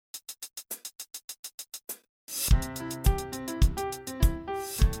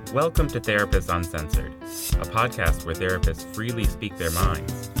Welcome to Therapists Uncensored, a podcast where therapists freely speak their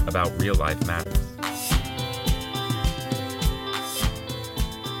minds about real-life matters.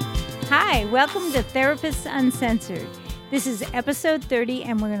 Hi, welcome to Therapists Uncensored. This is episode 30,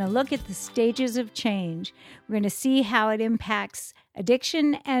 and we're going to look at the stages of change. We're going to see how it impacts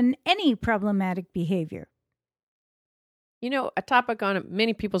addiction and any problematic behavior. You know, a topic on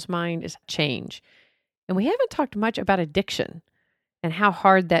many people's mind is change. And we haven't talked much about addiction and how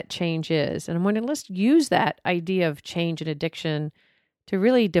hard that change is. And I'm wondering, let's use that idea of change and addiction to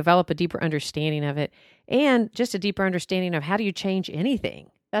really develop a deeper understanding of it and just a deeper understanding of how do you change anything.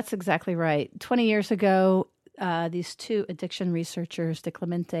 That's exactly right. 20 years ago, these two addiction researchers, De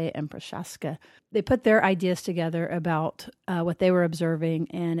Clemente and Prochaska, they put their ideas together about what they were observing.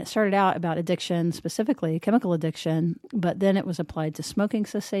 And it started out about addiction, specifically chemical addiction, but then it was applied to smoking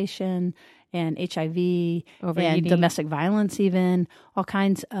cessation and HIV and domestic violence even, all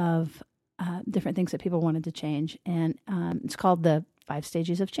kinds of different things that people wanted to change. And it's called the 5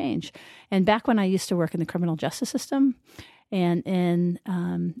 stages of change. And back when I used to work in the criminal justice system, and in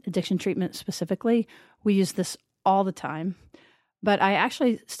addiction treatment specifically, we use this all the time. But I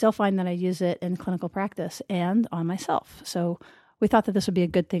actually still find that I use it in clinical practice and on myself. So we thought that this would be a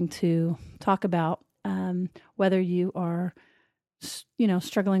good thing to talk about, whether you are,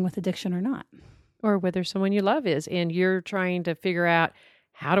 struggling with addiction or not. Or whether someone you love is, and you're trying to figure out,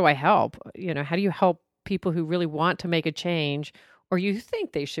 how do I help? How do you help people who really want to make a change, or you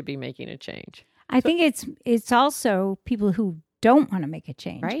think they should be making a change? I think it's also people who don't want to make a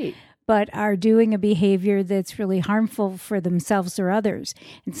change, right, but are doing a behavior that's really harmful for themselves or others.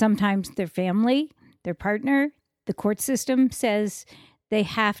 And sometimes their family, their partner, the court system says they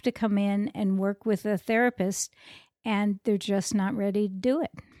have to come in and work with a therapist, and they're just not ready to do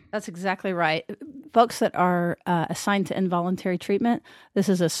it. That's exactly right. Folks that are assigned to involuntary treatment, this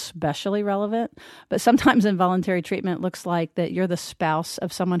is especially relevant. But sometimes involuntary treatment looks like that you're the spouse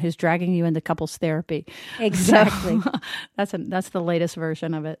of someone who's dragging you into couples therapy. Exactly. So, that's the latest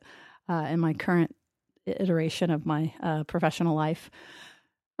version of it in my current iteration of my professional life.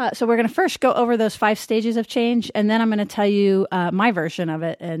 So we're going to first go over those 5 stages of change, and then I'm going to tell you my version of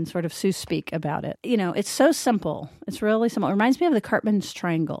it and sort of Sue speak about it. It's so simple. It's really simple. It reminds me of the Cartman's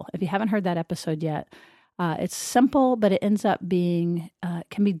Triangle. If you haven't heard that episode yet, it's simple, but it ends up being,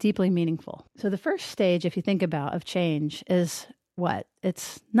 can be deeply meaningful. So the first stage, if you think about, of change is what?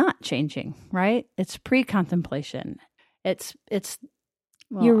 It's not changing, right? It's pre-contemplation.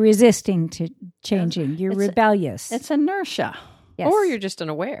 You're resisting to changing. You're rebellious. It's inertia. Yes. Or you're just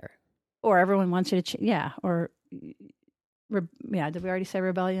unaware. Or everyone wants you to did we already say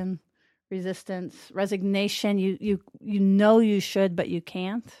rebellion, resistance, resignation? You know you should, but you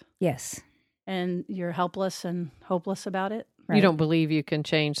can't. Yes. And you're helpless and hopeless about it. Right? You don't believe you can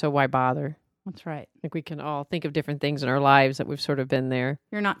change, so why bother? That's right. I think we can all think of different things in our lives that we've sort of been there.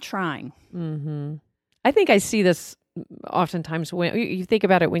 You're not trying. Mm-hmm. I think I see this oftentimes when you think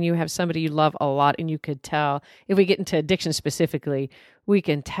about it, when you have somebody you love a lot, and you could tell, if we get into addiction specifically, we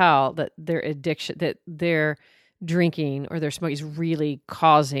can tell that their addiction, that their drinking or their smoking is really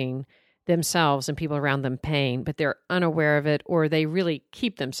causing themselves and people around them pain, but they're unaware of it, or they really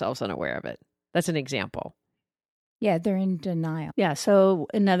keep themselves unaware of it. That's an example. Yeah, they're in denial. Yeah, so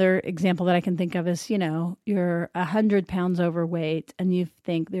another example that I can think of is, you're 100 pounds overweight and you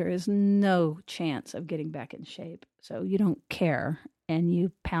think there is no chance of getting back in shape. So you don't care, and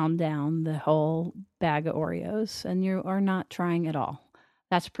you pound down the whole bag of Oreos, and you are not trying at all.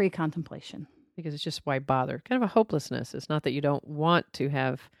 That's pre-contemplation. Because it's just, why bother? Kind of a hopelessness. It's not that you don't want to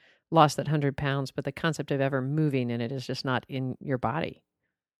have lost that 100 pounds, but the concept of ever moving in it is just not in your body.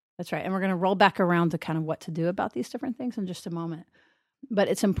 That's right. And we're going to roll back around to kind of what to do about these different things in just a moment. But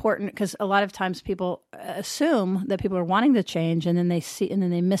it's important because a lot of times people assume that people are wanting to change, and then they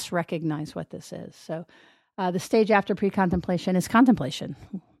misrecognize what this is. So the stage after pre-contemplation is contemplation,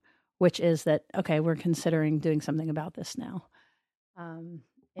 which is that, okay, we're considering doing something about this now.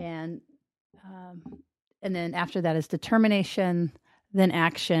 And then after that is determination, then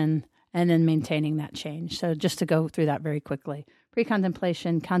action, and then maintaining that change. So just to go through that very quickly.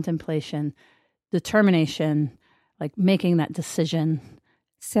 Pre-contemplation, contemplation, determination, like making that decision.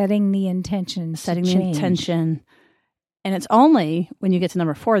 Setting the intention. And it's only when you get to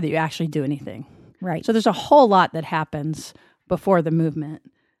number 4 that you actually do anything. Right. So there's a whole lot that happens before the movement.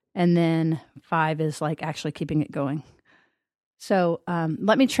 And then 5 is like actually keeping it going. So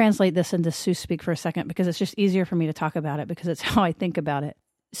let me translate this into Sue speak for a second, because it's just easier for me to talk about it because it's how I think about it.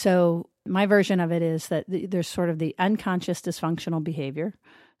 So my version of it is that there's sort of the unconscious dysfunctional behavior.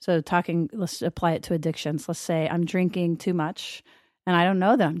 So let's apply it to addictions. Let's say I'm drinking too much and I don't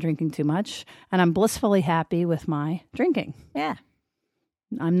know that I'm drinking too much, and I'm blissfully happy with my drinking. Yeah.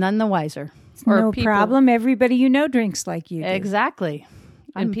 I'm none the wiser. It's no problem. Everybody you know drinks like you do. Exactly.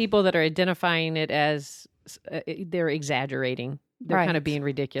 And people that are identifying it as they're exaggerating. They're Right. kind of being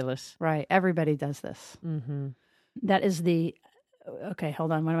ridiculous. Right. Everybody does this. Mm-hmm. That is the, okay,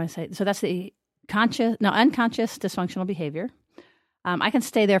 hold on. What am I saying? So that's the unconscious dysfunctional behavior. I can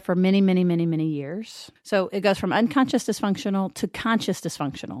stay there for many, many, many, many years. So it goes from unconscious dysfunctional to conscious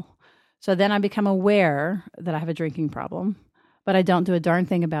dysfunctional. So then I become aware that I have a drinking problem, but I don't do a darn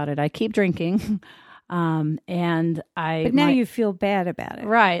thing about it. I keep drinking. And But now you feel bad about it.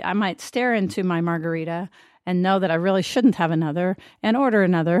 Right. I might stare into my margarita and know that I really shouldn't have another and order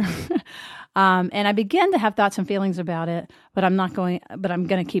another. And I begin to have thoughts and feelings about it, but I'm going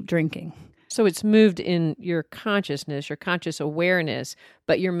to keep drinking. So it's moved in your consciousness, your conscious awareness,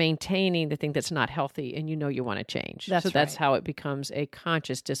 but you're maintaining the thing that's not healthy and you know you want to change. That's right. how it becomes a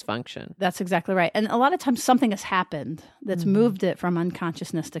conscious dysfunction. That's exactly right. And a lot of times something has happened that's moved it from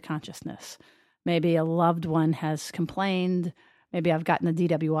unconsciousness to consciousness. Maybe a loved one has complained. Maybe I've gotten a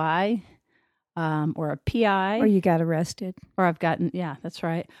DWI or a PI. Or you got arrested. Or I've gotten, yeah, that's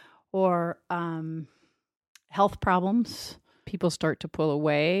right. Or health problems. People start to pull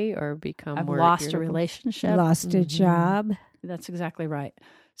away or become I've more lost irritable. a relationship. Lost a job. That's exactly right.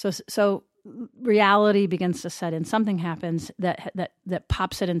 So reality begins to set in. Something happens that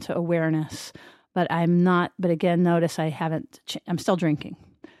pops it into awareness. But again, notice I'm still drinking.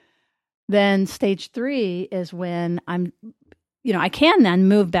 Then stage 3 is when I can then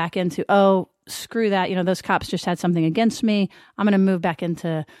move back into, oh, screw that. Those cops just had something against me. I'm going to move back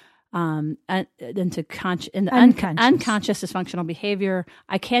into unconscious dysfunctional behavior.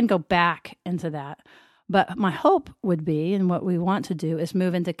 I can go back into that. But my hope would be, and what we want to do, is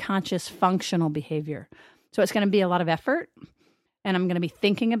move into conscious functional behavior. So it's going to be a lot of effort, and I'm going to be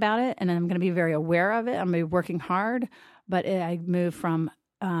thinking about it, and I'm going to be very aware of it. I'm going to be working hard, but I move from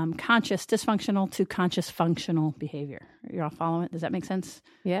conscious dysfunctional to conscious functional behavior. You're all following it? Does that make sense?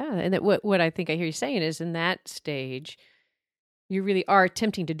 Yeah. And what I think I hear you saying is in that stage, you really are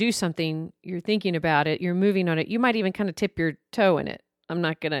attempting to do something. You're thinking about it. You're moving on it. You might even kind of tip your toe in it.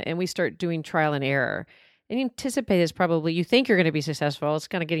 And we start doing trial and error. And you anticipate this probably. You think you're going to be successful. It's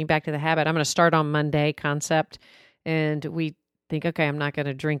kind of getting back to the habit. I'm going to start on Monday concept. And we think, okay, I'm not going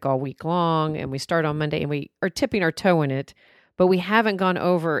to drink all week long. And we start on Monday and we are tipping our toe in it. But we haven't gone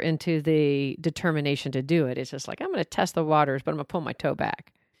over into the determination to do it. It's just like, I'm going to test the waters, but I'm going to pull my toe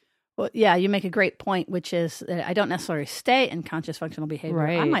back. Well, yeah, you make a great point, which is that I don't necessarily stay in conscious functional behavior.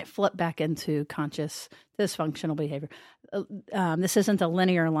 Right. I might flip back into conscious dysfunctional behavior. This isn't a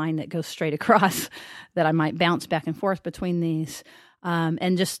linear line that goes straight across, that I might bounce back and forth between these.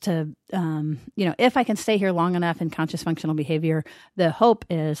 And just to, if I can stay here long enough in conscious functional behavior, the hope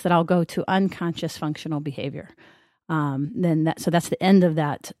is that I'll go to unconscious functional behavior. So that's the end of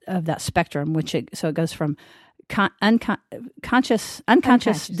that spectrum, so it goes from conscious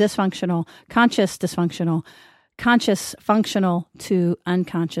dysfunctional, conscious dysfunctional, conscious functional to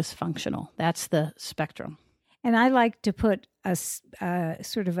unconscious functional. That's the spectrum. And I like to put a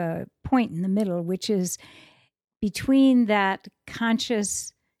sort of a point in the middle, which is between that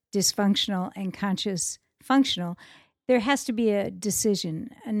conscious dysfunctional and conscious functional. There has to be a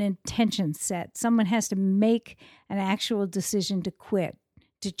decision, an intention set. Someone has to make an actual decision to quit,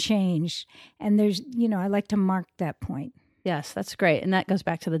 to change. And there's, I like to mark that point. Yes, that's great. And that goes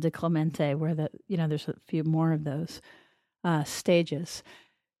back to the De Clemente, where there's a few more of those stages.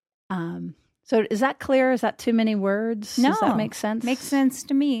 So is that clear? Is that too many words? No. Does that make sense? Makes sense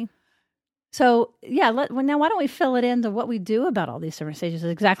to me. So, yeah, now why don't we fill it into what we do about all these different stages?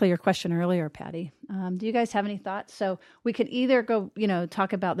 Exactly your question earlier, Patty. Do you guys have any thoughts? So we could either go,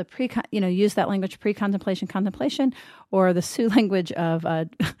 talk about the use that language, pre-contemplation, contemplation, or the Sioux language of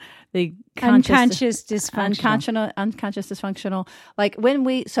the unconscious dysfunctional. Unconscious dysfunctional. Like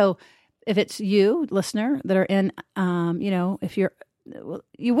if it's you, listener, that are in,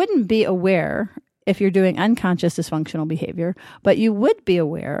 you wouldn't be aware if you're doing unconscious dysfunctional behavior, but you would be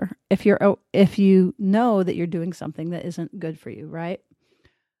aware if you know that you're doing something that isn't good for you, right?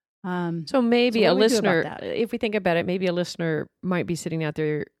 So maybe a listener, if we think about it, maybe a listener might be sitting out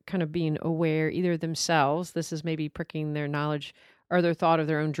there kind of being aware either themselves, this is maybe pricking their knowledge or their thought of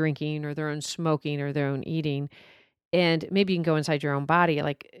their own drinking or their own smoking or their own eating. And maybe you can go inside your own body.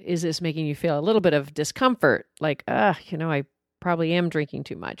 Like, is this making you feel a little bit of discomfort? Like, I probably am drinking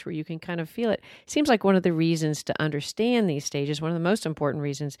too much, where you can kind of feel it. Seems like one of the reasons to understand these stages, one of the most important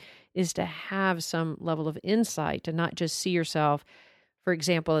reasons, is to have some level of insight, to not just see yourself, for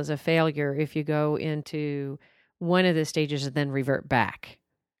example, as a failure. If you go into one of the stages and then revert back.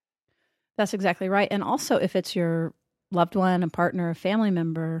 That's exactly right. And also, if it's your loved one, a partner, a family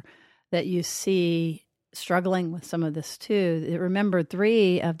member that you see struggling with some of this too, remember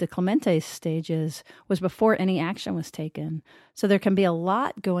 3 of the Clemente stages was before any action was taken. So there can be a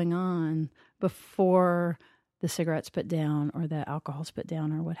lot going on before the cigarettes put down or the alcohol's put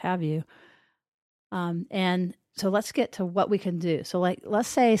down or what have you. And so let's get to what we can do. So let's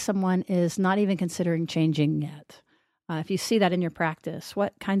say someone is not even considering changing yet. If you see that in your practice,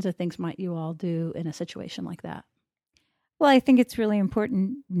 what kinds of things might you all do in a situation like that? Well, I think it's really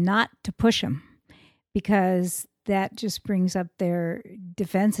important not to push them, because that just brings up their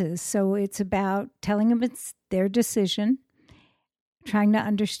defenses. So it's about telling them it's their decision, trying to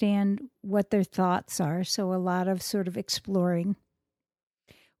understand what their thoughts are. So a lot of sort of exploring.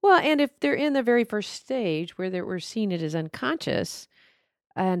 Well, and if they're in the very first stage where we're seeing it as unconscious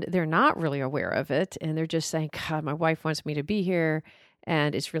and they're not really aware of it, and they're just saying, God, my wife wants me to be here,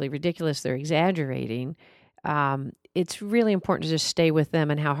 and it's really ridiculous, they're exaggerating, it's really important to just stay with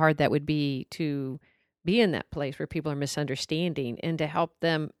them and how hard that would be to be in that place where people are misunderstanding, and to help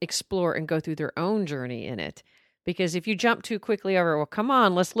them explore and go through their own journey in it. Because if you jump too quickly over, well, come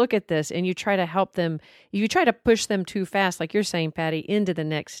on, let's look at this, and you try to help them, you try to push them too fast, like you're saying, Patty, into the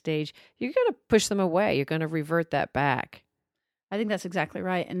next stage, you're going to push them away. You're going to revert that back. I think that's exactly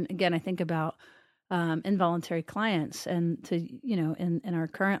right. And again, I think about involuntary clients, and in our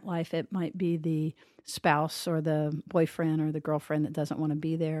current life, it might be the spouse or the boyfriend or the girlfriend that doesn't want to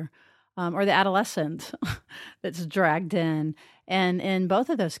be there, or the adolescent that's dragged in. And in both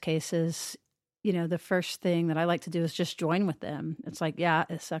of those cases, the first thing that I like to do is just join with them. It's like, yeah,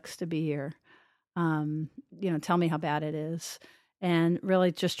 it sucks to be here. Tell me how bad it is. And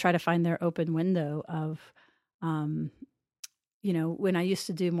really just try to find their open window of, when I used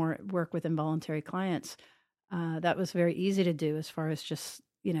to do more work with involuntary clients, that was very easy to do as far as just,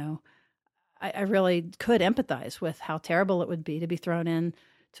 I really could empathize with how terrible it would be to be thrown in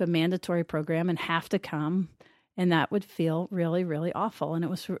to a mandatory program and have to come. And that would feel really, really awful. And it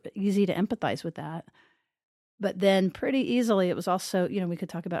was easy to empathize with that. But then pretty easily, it was also, we could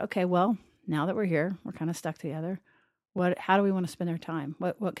talk about, okay, well, now that we're here, we're kind of stuck together. How do we want to spend our time?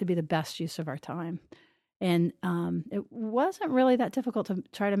 What could be the best use of our time? And it wasn't really that difficult to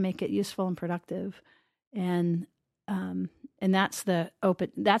try to make it useful and productive. And that's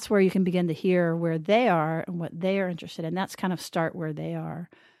that's where you can begin to hear where they are and what they are interested in. That's kind of start where they are.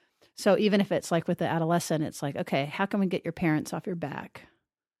 So even if it's like with the adolescent, it's like, okay, how can we get your parents off your back?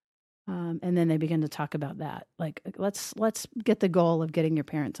 And then they begin to talk about that. Like, let's get the goal of getting your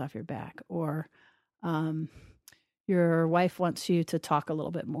parents off your back. Or your wife wants you to talk a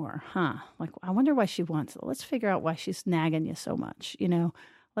little bit more. Like, I wonder why she wants it. Let's figure out why she's nagging you so much.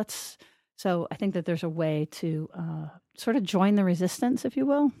 So I think that there's a way to sort of join the resistance, if you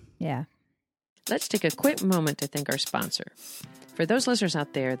will. Yeah. Let's take a quick moment to thank our sponsor. For those listeners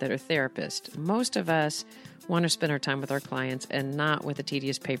out there that are therapists, most of us want to spend our time with our clients and not with the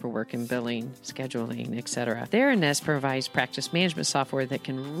tedious paperwork and billing, scheduling, etc. Readiness provides practice management software that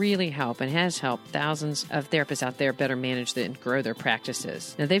can really help and has helped thousands of therapists out there better manage and grow their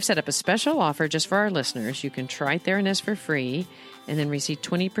practices. Now, they've set up a special offer just for our listeners. You can try Readiness for free and then receive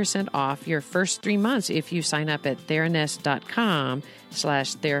 20% off your first 3 months if you sign up at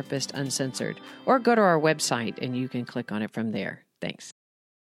therapists.com/therapist-uncensored, or go to our website and you can click on it from there. Thanks.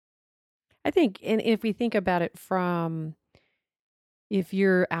 I think, and if we think about it from, if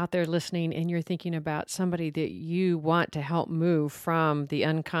you're out there listening and you're thinking about somebody that you want to help move from the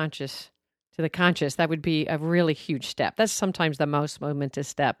unconscious to the conscious, that would be a really huge step. That's sometimes the most momentous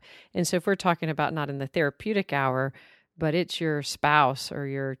step. And so if we're talking about not in the therapeutic hour, but it's your spouse or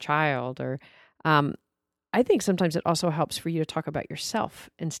your child, or I think sometimes it also helps for you to talk about yourself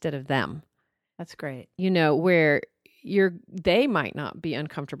instead of them. That's great. Where they might not be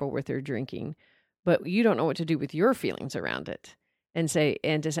uncomfortable with their drinking, but you don't know what to do with your feelings around it. And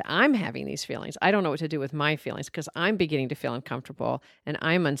to say, I'm having these feelings. I don't know what to do with my feelings because I'm beginning to feel uncomfortable and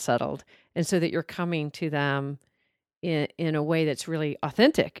I'm unsettled. And so that you're coming to them in a way that's really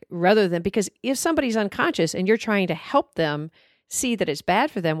authentic, rather than, because if somebody's unconscious and you're trying to help them see that it's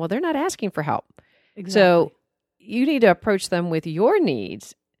bad for them, well, they're not asking for help. Exactly. So you need to approach them with your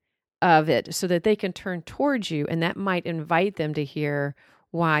needs of it so that they can turn towards you, and that might invite them to hear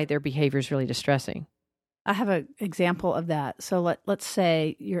why their behavior is really distressing. I have an example of that. So let's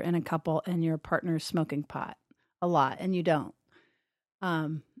say you're in a couple and your partner's smoking pot a lot and you don't.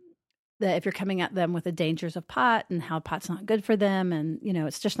 That if you're coming at them with the dangers of pot and how pot's not good for them and,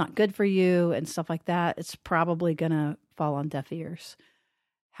 it's just not good for you and stuff like that, it's probably going to fall on deaf ears.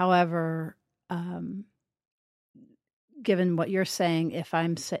 However, given what you're saying, if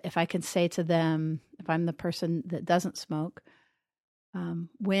I can say to them, if I'm the person that doesn't smoke,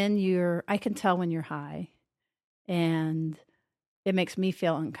 I can tell when you're high, and it makes me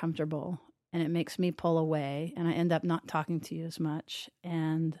feel uncomfortable, and it makes me pull away, and I end up not talking to you as much,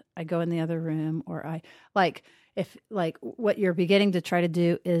 and I go in the other room, or if what you're beginning to try to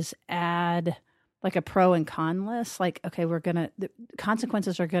do is add like a pro and con list, like, okay, the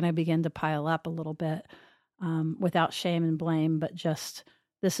consequences are going to begin to pile up a little bit, without shame and blame, but just,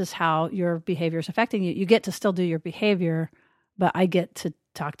 this is how your behavior is affecting you. You get to still do your behavior, but I get to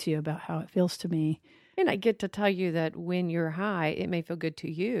talk to you about how it feels to me. And I get to tell you that when you're high, it may feel good to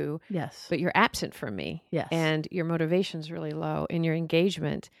you. Yes. But you're absent from me. Yes. And your motivation's really low, and your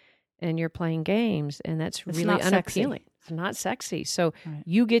engagement, and you're playing games, and that's really unappealing. It's not sexy. So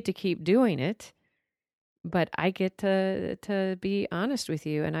you get to keep doing it, but I get to be honest with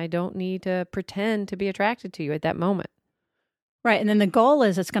you, and I don't need to pretend to be attracted to you at that moment. Right. And then the goal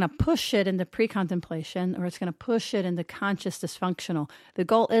is it's going to push it into pre-contemplation, or it's going to push it into conscious dysfunctional. The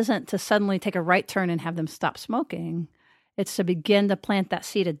goal isn't to suddenly take a right turn and have them stop smoking. It's to begin to plant that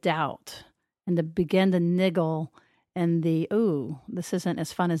seed of doubt and to begin to niggle and this isn't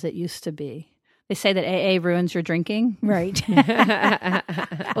as fun as it used to be. They say that AA ruins your drinking. Right.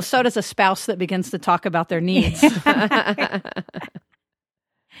 Well, so does a spouse that begins to talk about their needs.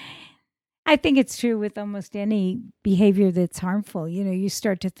 I think it's true with almost any behavior that's harmful. You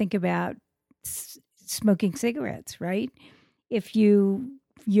start to think about smoking cigarettes, right? If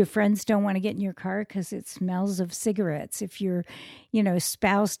your friends don't want to get in your car because it smells of cigarettes. If your,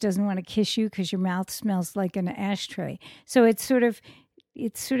 spouse doesn't want to kiss you because your mouth smells like an ashtray. So it's sort of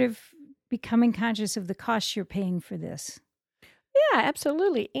becoming conscious of the cost you're paying for this. Yeah,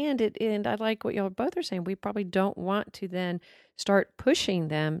 absolutely. And I like what y'all both are saying. We probably don't want to then start pushing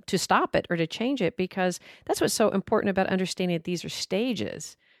them to stop it or to change it, because that's what's so important about understanding that these are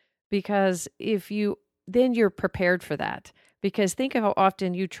stages. Because then you're prepared for that. Because think of how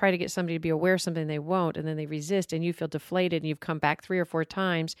often you try to get somebody to be aware of something they won't, and then they resist, and you feel deflated, and you've come back 3 or 4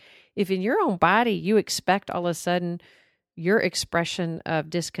 times. If in your own body you expect all of a sudden your expression of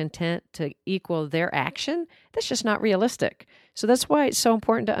discontent to equal their action, that's just not realistic. So that's why it's so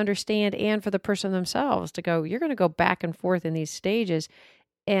important to understand, and for the person themselves to go, you're going to go back and forth in these stages,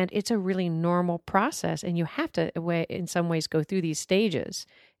 and it's a really normal process, and you have to, in some ways, go through these stages,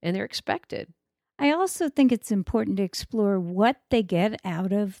 and they're expected. I also think it's important to explore what they get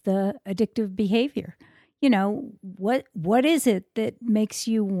out of the addictive behavior. What is it that makes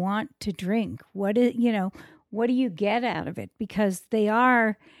you want to drink? What do you get out of it? Because they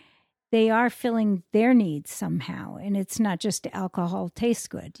are filling their needs somehow, and it's not just alcohol tastes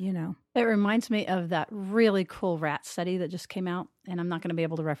good, It reminds me of that really cool rat study that just came out, and I'm not going to be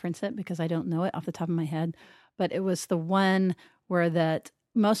able to reference it because I don't know it off the top of my head, but it was the one where that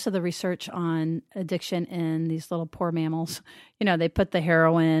most of the research on addiction in these little poor mammals, they put the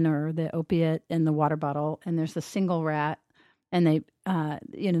heroin or the opiate in the water bottle, and there's the single rat, and they,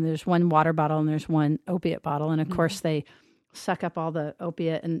 there's one water bottle and there's one opiate bottle. And of course they suck up all the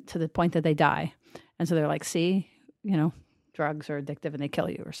opiate and to the point that they die. And so they're like, see, drugs are addictive and they kill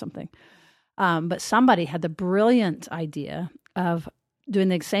you or something. But somebody had the brilliant idea of doing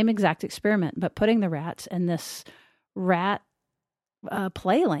the same exact experiment, but putting the rats in this rat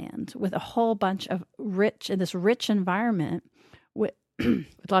playland with a whole bunch of rich environment with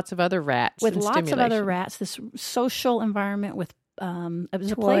lots of other rats, this social environment with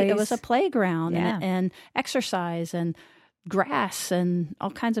it was a playground, and exercise and grass and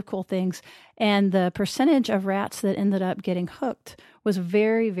all kinds of cool things, and the percentage of rats that ended up getting hooked was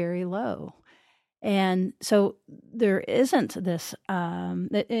very, very low. And so there isn't this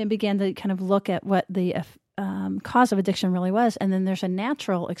it began to kind of look at what the cause of addiction really was. And then there's a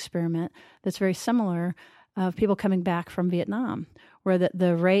natural experiment that's very similar of people coming back from Vietnam, where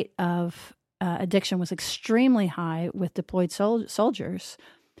the rate of addiction was extremely high with deployed soldiers,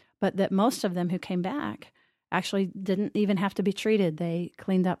 but that most of them who came back actually didn't even have to be treated. They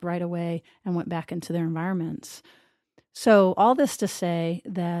cleaned up right away and went back into their environments. So all this to say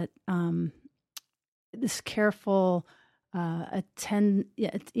that this careful it's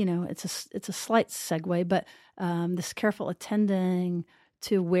a slight segue, but this careful attending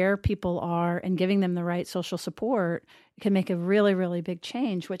to where people are and giving them the right social support can make a really, really big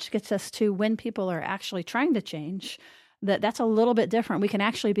change, which gets us to when people are actually trying to change, that's a little bit different. We can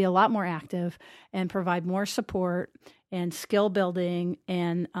actually be a lot more active and provide more support and skill building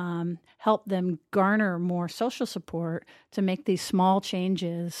and help them garner more social support to make these small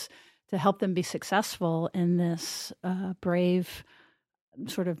changes to help them be successful in this brave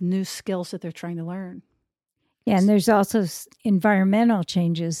sort of new skills that they're trying to learn. Yeah, and there's also environmental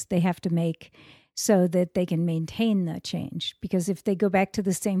changes they have to make so that they can maintain the change. Because if they go back to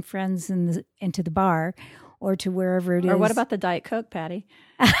the same friends into the bar or to wherever it is. Or what about the Diet Coke, Patty?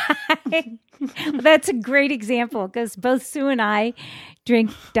 That's a great example because both Sue and I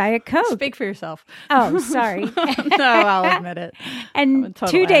drink Diet Coke. Speak for yourself. Oh, sorry. No, I'll admit it. And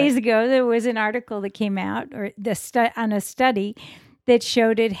 2 days ago, there was an article that came out on a study that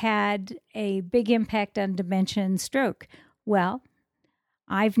showed it had a big impact on dementia and stroke. Well,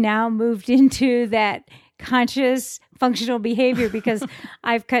 I've now moved into that conscious functional behavior because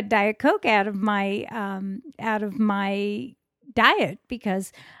I've cut Diet Coke out of my diet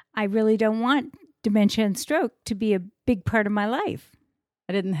because I really don't want dementia and stroke to be a big part of my life.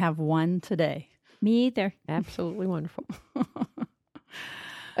 I didn't have one today. Me either. Absolutely wonderful.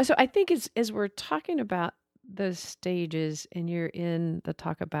 So I think as we're talking about those stages and you're in the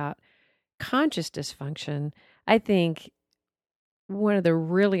talk about conscious dysfunction, I think one of the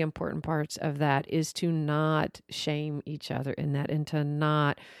really important parts of that is to not shame each other in that and to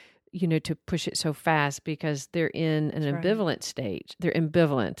not, to push it so fast because they're in an ambivalent stage. They're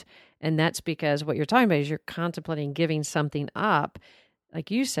ambivalent. And that's because what you're talking about is you're contemplating giving something up,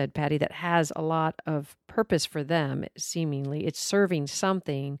 like you said, Patty, that has a lot of purpose for them, seemingly. It's serving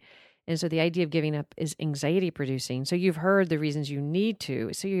something. And so the idea of giving up is anxiety producing. So you've heard the reasons you need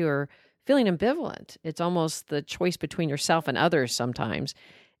to. So you're feeling ambivalent. It's almost the choice between yourself and others sometimes.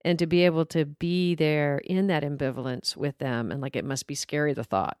 And to be able to be there in that ambivalence with them, and like it must be scary, the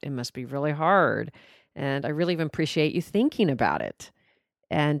thought. It must be really hard. And I really even appreciate you thinking about it.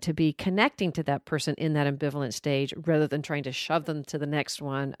 And to be connecting to that person in that ambivalent stage rather than trying to shove them to the next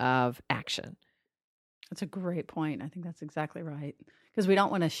one of action. That's a great point. I think that's exactly right. Because we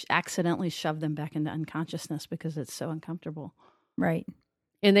don't want to accidentally shove them back into unconsciousness because it's so uncomfortable. Right.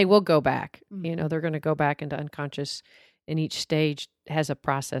 And they will go back. Mm-hmm. They're going to go back into unconscious, and each stage has a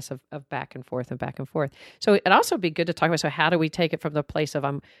process of back and forth and back and forth. So it'd also be good to talk about, so how do we take it from the place of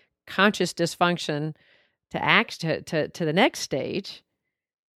conscious dysfunction to act to the next stage,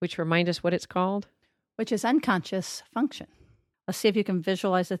 which remind us what it's called? Which is unconscious function. Let's see if you can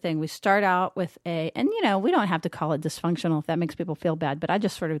visualize the thing. We start out with and we don't have to call it dysfunctional if that makes people feel bad, but I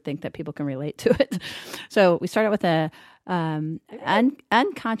just sort of think that people can relate to it. So we start out with a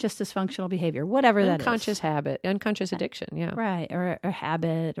unconscious dysfunctional behavior, whatever that is. Unconscious habit, unconscious addiction, yeah. Right, or a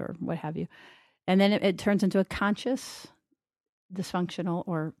habit or what have you. And then it turns into a conscious dysfunctional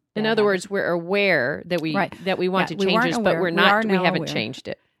or in other words, we're aware that we want to change this, but we haven't changed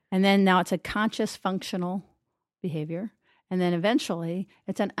it. And then now it's a conscious functional behavior. And then eventually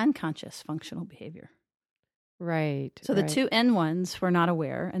it's an unconscious functional behavior. Right. So the two end ones, we're not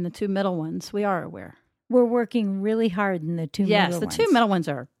aware. And the two middle ones, we are aware. We're working really hard in the two middle ones. Yes, the two middle ones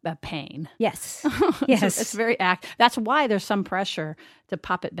are a pain. Yes. Yes. So it's very That's why there's some pressure to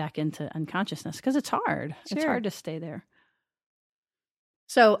pop it back into unconsciousness because it's hard. Sure. It's hard to stay there.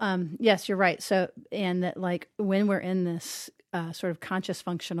 So, yes, you're right. So, and that like when we're in this sort of conscious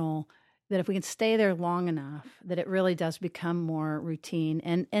functional, that if we can stay there long enough, that it really does become more routine.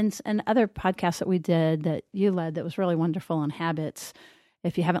 And other podcasts that we did that you led that was really wonderful on habits.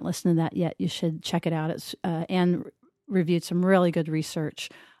 If you haven't listened to that yet, you should check it out. It's Anne reviewed some really good research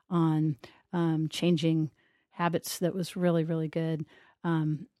on changing habits that was really, really good.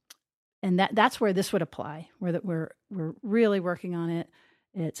 And that's where this would apply, where that we're really working on it.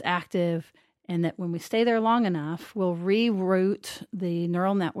 It's active, and that when we stay there long enough, we'll reroute the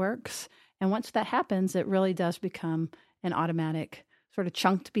neural networks. And once that happens, it really does become an automatic sort of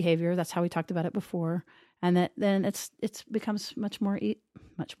chunked behavior. That's how we talked about it before. And that then it becomes much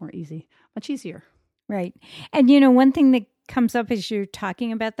easier. Right. And, one thing that comes up as you're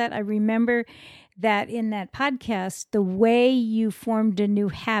talking about that, I remember that in that podcast, the way you formed a new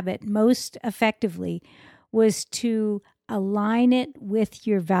habit most effectively was to align it with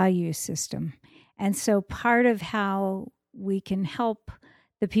your value system. And so part of how we can help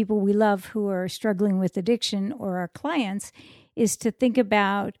the people we love who are struggling with addiction or our clients is to think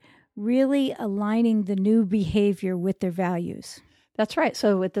about really aligning the new behavior with their values. That's right.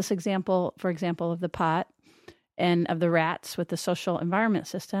 So with this example, for example, of the pot and of the rats with the social environment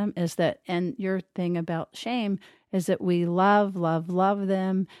system is that, and your thing about shame is that we love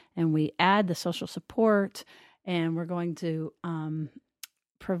them and we add the social support and we're going to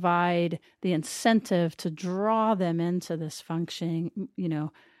provide the incentive to draw them into this functioning,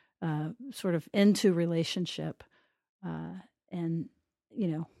 sort of into relationship. So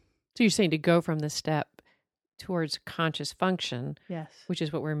you're saying to go from the step towards conscious function, yes, which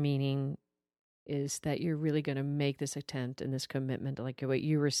is what we're meaning is that you're really going to make this attempt and this commitment, like what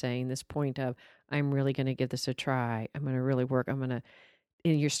you were saying, this point of, I'm really going to give this a try. I'm going to really work. And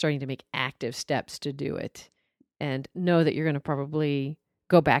you're starting to make active steps to do it, and know that you're going to probably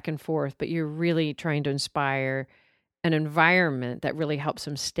go back and forth, but you're really trying to inspire an environment that really helps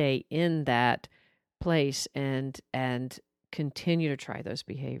them stay in that place and continue to try those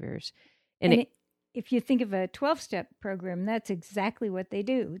behaviors. And if you think of a 12-step program, that's exactly what they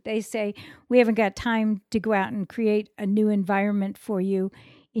do. They say, we haven't got time to go out and create a new environment for you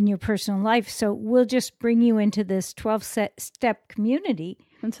in your personal life, so we'll just bring you into this 12-step community.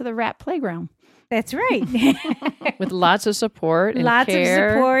 Into the rat playground. That's right. With lots of support and lots care.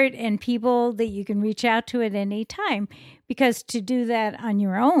 of support and people that you can reach out to at any time. Because to do that on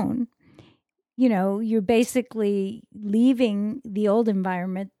your own, you're basically leaving the old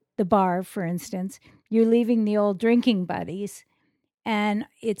environment, the bar, for instance. You're leaving the old drinking buddies. And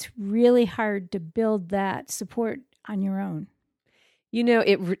it's really hard to build that support on your own.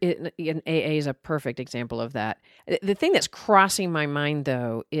 And AA is a perfect example of that. The thing that's crossing my mind,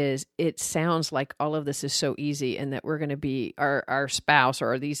 though, is it sounds like all of this is so easy and that we're going to be, our spouse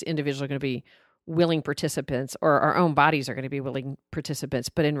or these individuals are going to be willing participants, or our own bodies are going to be willing participants.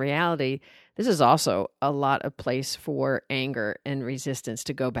 But in reality, this is also a lot of place for anger and resistance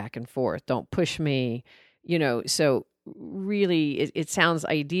to go back and forth. Don't push me, so really it sounds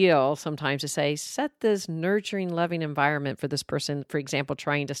ideal sometimes to say, set this nurturing, loving environment for this person, for example,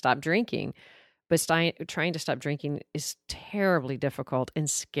 trying to stop drinking. But trying to stop drinking is terribly difficult and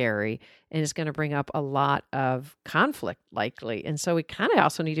scary, and it's going to bring up a lot of conflict likely. And so we kind of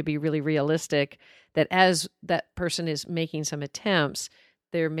also need to be really realistic that as that person is making some attempts,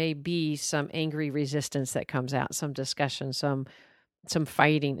 there may be some angry resistance that comes out, some discussion, some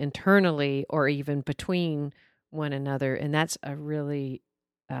fighting internally or even between one another. And that's a really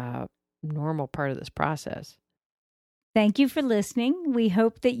normal part of this process. Thank you for listening. We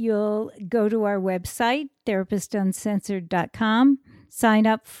hope that you'll go to our website, therapistsuncensored.com, sign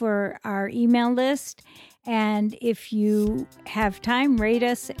up for our email list, and if you have time, rate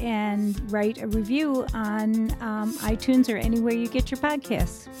us and write a review on iTunes or anywhere you get your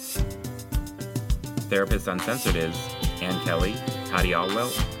podcasts. Therapists Uncensored is Ann Kelly, Patty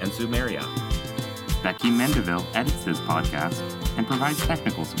Alwell, and Sue Marriott. Becky Mendeville edits this podcast and provides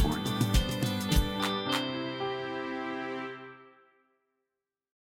technical support.